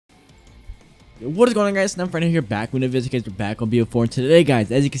What is going on, guys? I'm Friday here, back with a video. Guys, we're back on BO4, and today,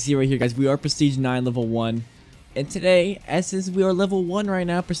 guys, as you can see right here, guys, we are Prestige 9 level 1. And today, as since we are level 1 right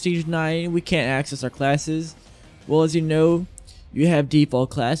now, Prestige 9, we can't access our classes. Well, as you know, you have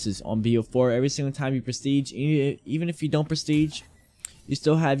default classes on BO4. Every single time you Prestige, even if you don't Prestige, you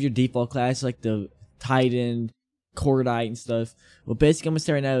still have your default class, like the Titan, Cordite, and stuff. Well, basically, I'm gonna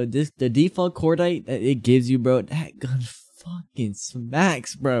say right now, the default Cordite that it gives you, bro, that gun fucking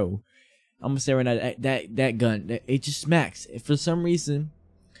smacks, bro. I'm gonna say right now, that gun, it just smacks. For some reason,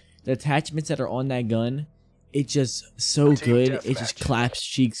 the attachments that are on that gun, it's just so good. It just claps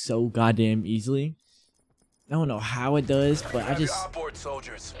cheeks so goddamn easily. I don't know how it does, but I just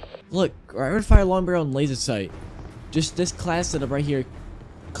look. Rapid fire long barrel and laser sight. Just this class setup right here,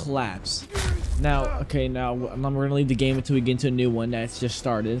 claps. Now, okay, now we're gonna leave the game until we get into a new one that's just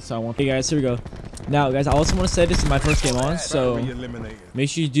started. So I want, hey guys, here we go. Now, guys, I also want to say this is my first game on, so make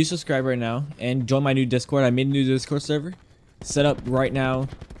sure you do subscribe right now and join my new Discord. I made a new Discord server, set up right now.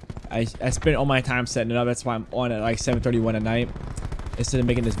 I spent all my time setting it up. That's why I'm on at like 7:31 at night instead of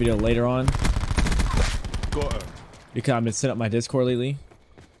making this video later on. Because I've been setting up my Discord lately,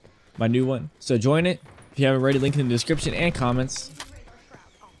 my new one. So join it if you haven't already. Link in the description and comments.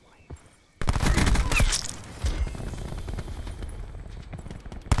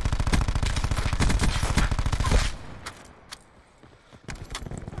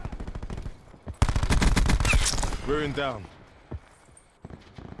 Ruin down.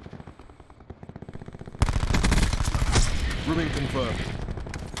 Ruin confirmed.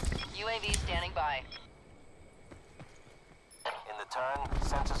 UAV standing by. In the turn,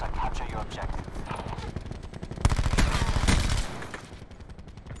 sensors are capture your objective.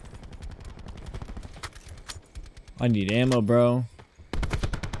 I need ammo, bro.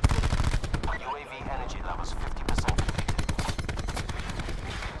 UAV energy levels 50%.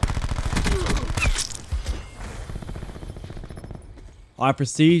 Oh, I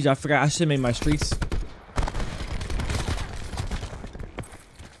Prestige. I forgot. I should have made my streaks.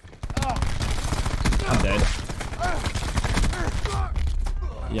 I'm dead.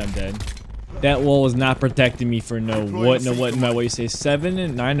 Yeah, I'm dead. That wall was not protecting me for no what you say. 7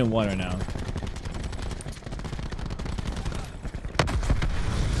 and 9 and 1 right now.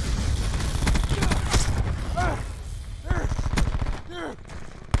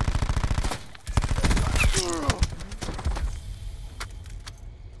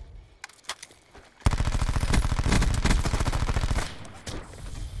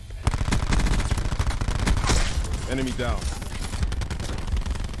 Enemy down.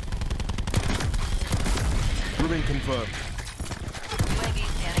 Ruin confirmed. UAV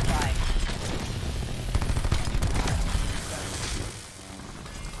standing by.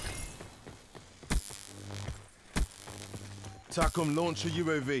 TACOM, launch a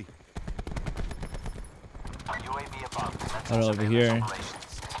UAV. UAV above. Right over here.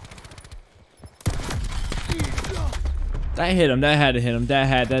 That hit him. That had to hit him.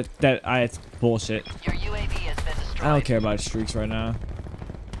 It's bullshit. Your UAV has been destroyed. I don't care about streaks right now.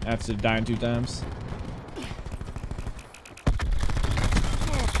 After dying 2 times.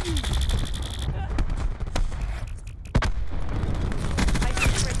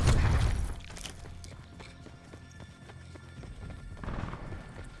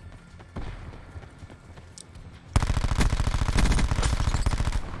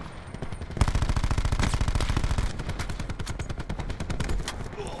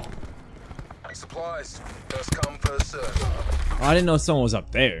 Supplies, first come, first serve. Oh, I didn't know someone was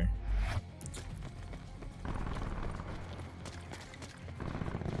up there.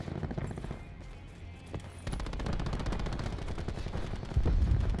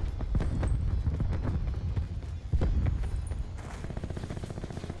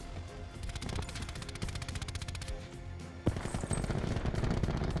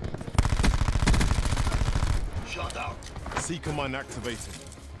 Shut out. C command activated.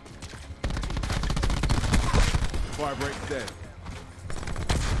 Fire break dead.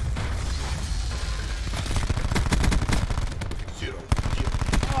 Zero.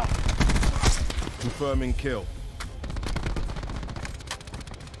 Confirming kill.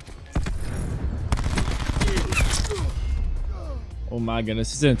 Oh my goodness,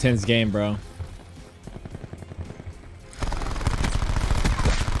 this is an intense game, bro.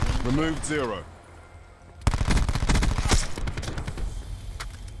 Removed 0.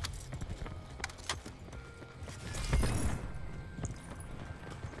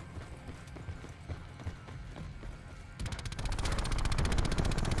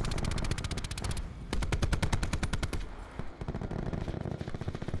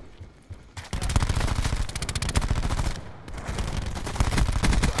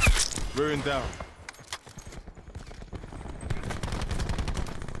 Ruin down.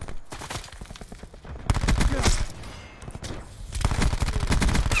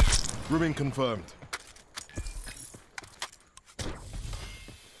 Ruin confirmed.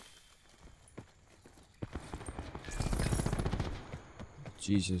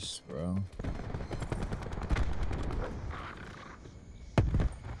 Jesus, bro.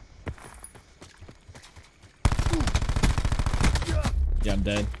 Yeah, I'm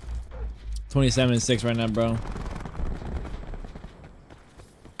dead. 27-6 right now, bro.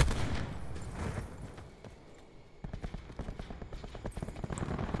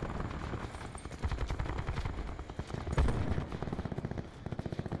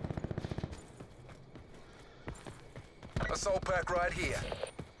 Assault pack right here.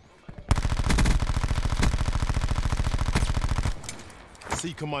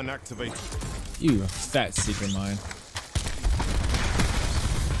 Seeker mine activated. You fat seeker mine.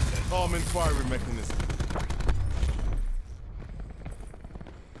 Arming firing mechanism.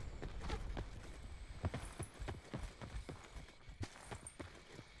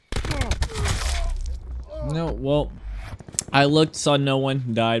 No, well, I looked, saw no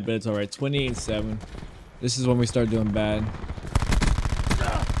one, died, but it's alright. 28-7. This is when we start doing bad.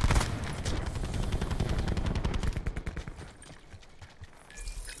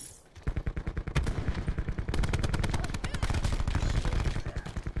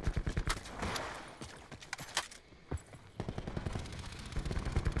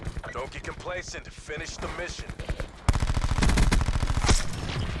 Don't get complacent. Finish the mission.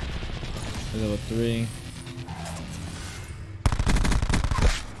 Level 3.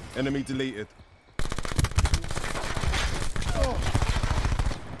 Enemy deleted.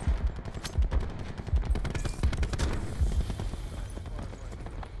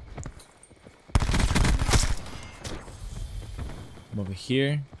 I'm over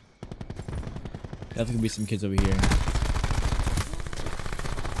here. Definitely could be some kids over here.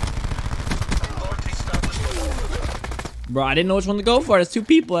 Bro, I didn't know which one to go for. There's two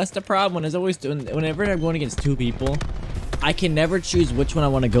people. That's the problem. There's always whenever I'm going against two people, I can never choose which one I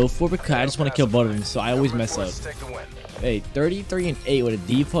want to go for because I just want to kill both of them. So I always mess up. Hey, 33-8 with a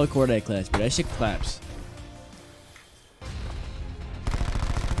default Cordite class, but that shit claps.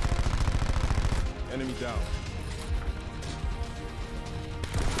 Enemy down.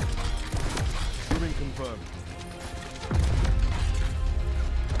 Ruin confirmed.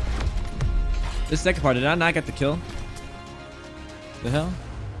 This second part, did I not get the kill? The hell?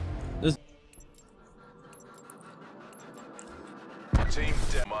 This. Team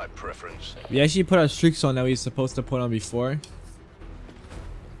my preference. We actually put our streaks on that we were supposed to put on before.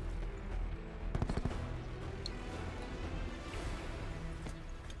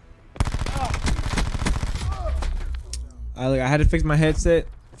 I had to fix my headset,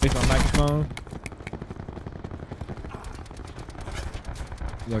 fix my microphone.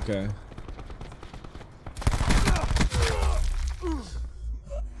 Okay.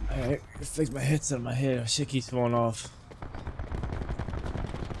 Alright, fix my headset on my head. Shit keeps falling off.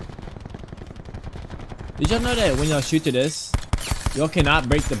 Did y'all know that when y'all shoot to this, y'all cannot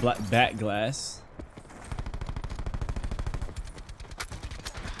break the back glass?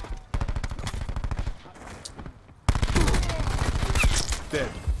 Dead.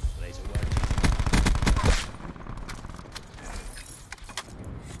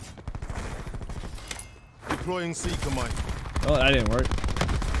 Deploying seeker mine. Oh, that didn't work.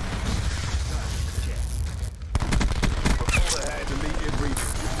 Deleted reader.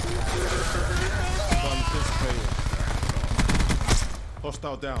 Anticipated.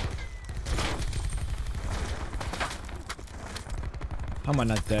 Hostile down. How am I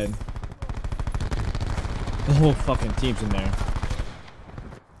not dead? The whole fucking team's in there.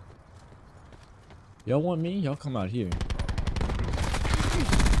 Y'all want me? Y'all come out here.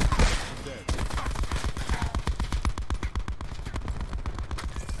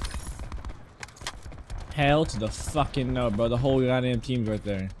 Hell to the fucking no, bro. The whole goddamn team's right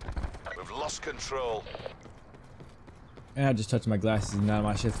there. We've lost control. And I just touched my glasses and now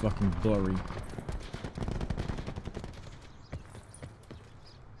my shit's fucking blurry.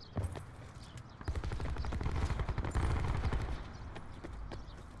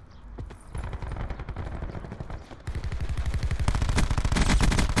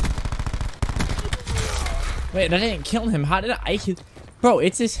 Wait, I didn't kill him. How did I hit? Bro,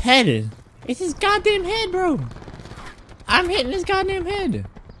 it's his head. It's his goddamn head, bro. I'm hitting his goddamn head.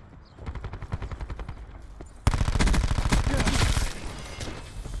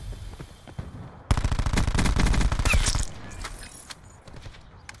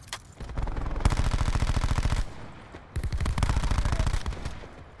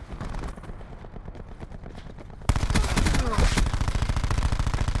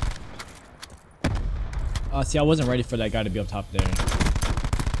 See, I wasn't ready for that guy to be up top there.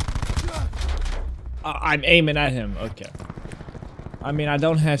 I'm aiming at him. Okay. I mean, I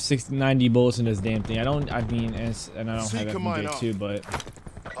don't have 90 bullets in this damn thing. I mean, and I don't have FMJ too, but...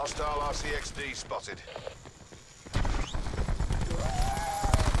 Hostile RCXD spotted.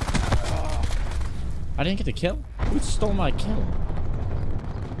 I didn't get the kill? Who stole my kill?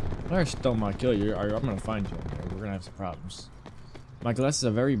 Whoever stole my kill, I'm gonna find you. We're gonna have some problems. My glasses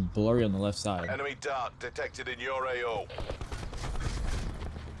are very blurry on the left side. Enemy dart detected in your AO.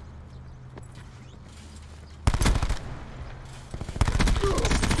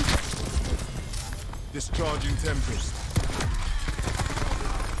 Discharging Tempest.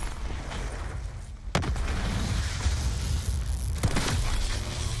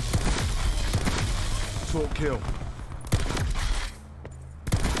 Talk kill.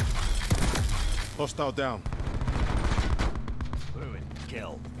 Hostile down. Ruin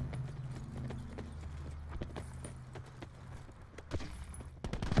kill.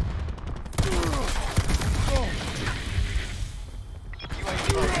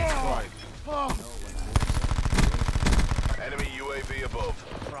 Enemy UAV above.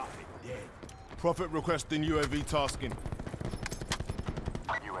 Prophet requesting UAV tasking.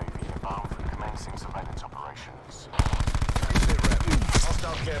 UAV inbound for commencing surveillance operations.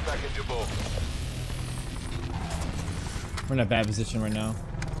 Hostile care package above. We're in a bad position right now.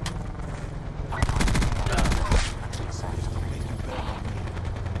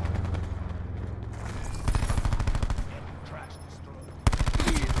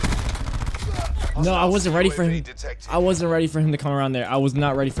 No, I wasn't ready for him. I wasn't ready for him to come around there. I was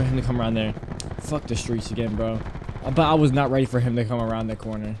not ready for him to come around there. Fuck the streets again, bro. But I was not ready for him to come around that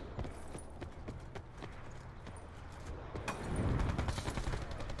corner.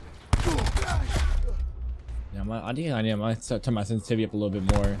 Yeah, I think I might start turn my sensitivity up a little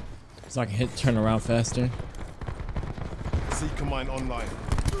bit more, so I can turn around faster. Seeker mine online.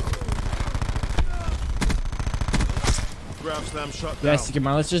 Grab slam shut down. Yeah, Seeker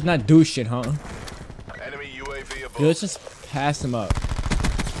mine. Let's just not do shit, huh? Enemy UAV above. Dude, let's just pass him up.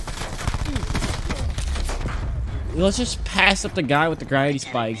 Let's just pass up the guy with the gravity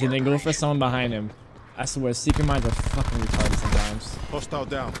spikes and then go for someone behind him. I swear, Seeker mines are fucking retarded sometimes. Hostile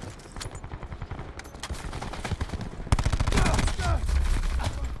down.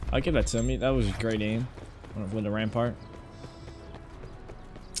 I'll give that to me. That was a great aim with the rampart.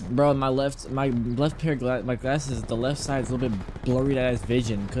 Bro, my left pair of my glasses, the left side is a little bit blurry to ass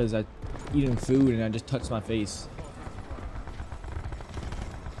vision because I eating food and I just touched my face.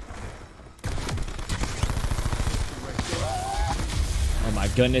 Oh my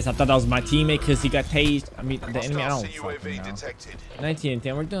goodness, I thought that was my teammate because he got tased. I mean, the enemy, I don't fucking know. 19 and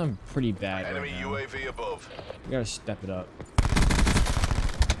 10, we're doing pretty bad right Enemy now. UAV above. We gotta step it up.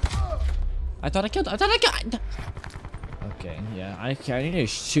 I thought I killed. Okay, yeah. I need to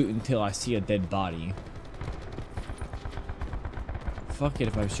shoot until I see a dead body. Fuck it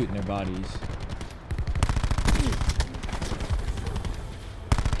if I'm shooting their bodies.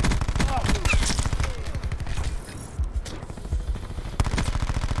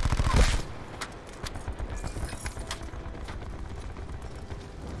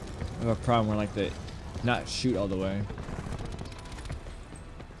 I have a problem where like the not shoot all the way.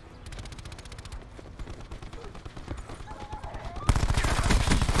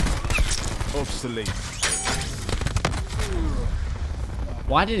 Obsolete.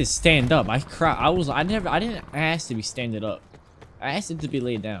 Why did it stand up? I didn't ask to be standing up. I asked it to be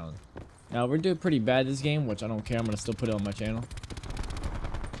laid down. Now we're doing pretty bad this game, which I don't care. I'm gonna still put it on my channel.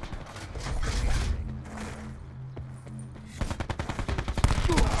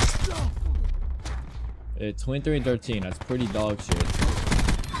 It's 23 and 13. That's pretty dog shit.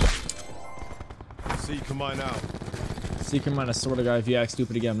 Seeker mine out. Seeker mine, I swear to God, if you act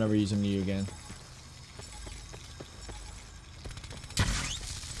stupid again, I'm never using you again.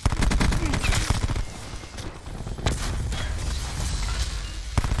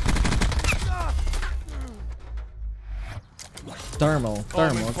 Thermal.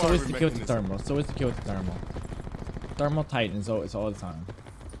 It's always the kill with the thermal. It's always the kill with the thermal. Thermal tightens always all the time.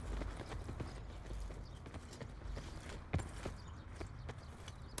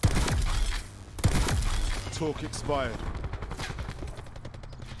 Talk expired.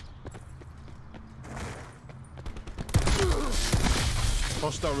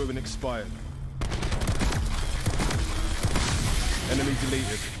 Hostile ribbon expired. Enemy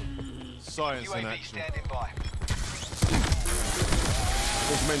deleted. Science in UAV action. standing by.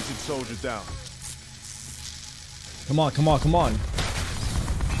 Augmented soldier down. Come on, come on, come on. We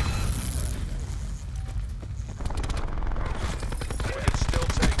can still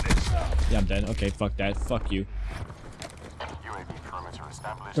take this. Yeah, I'm dead. Okay, fuck that. Fuck you. UAV perimeter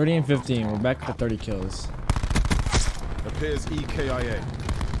established. 30 and 15. We're back to 30 kills. Appears EKIA.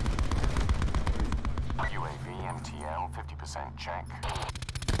 UAV MTL 50% check.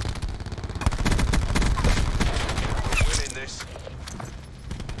 We're winning this.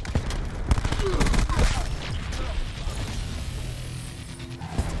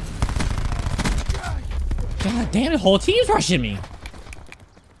 God damn, the whole team's rushing me.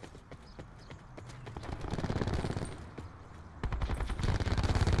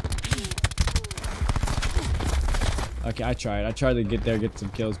 Okay, I tried to get there, get some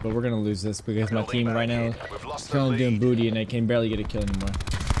kills, but we're gonna lose this because my team right now We've lost is the only doing lead. booty and they can barely get a kill anymore.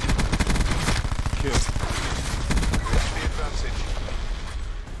 Kill. The advantage.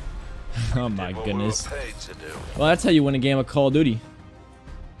 Oh my What goodness. we were paid to do. Well, that's how you win a game of Call of Duty.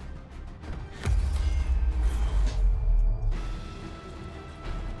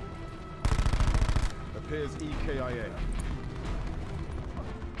 Appears EKIA.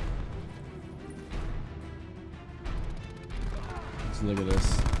 Let's look at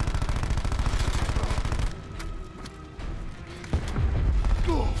this.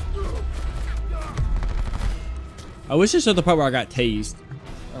 I wish I showed the part where I got tased.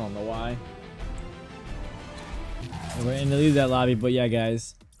 I don't know why. We're gonna leave that lobby, but yeah,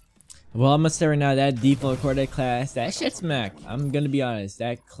 guys. Well, I'm gonna say right now that Defult Cordite class, that shit smacked. I'm gonna be honest,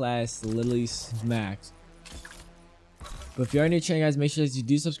 that class literally smacked. But if you are new to the channel, guys, make sure that you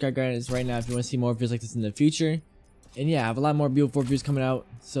do subscribe, guys, right now if you want to see more videos like this in the future. And yeah, I have a lot more BO4 videos coming out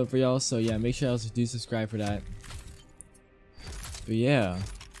so for y'all. So yeah, make sure you also do subscribe for that. But yeah.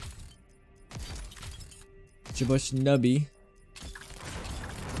 It's your boy Nubby.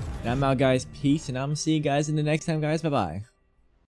 And I'm out, guys. Peace, and I'm gonna see you guys in the next time, guys. Bye bye.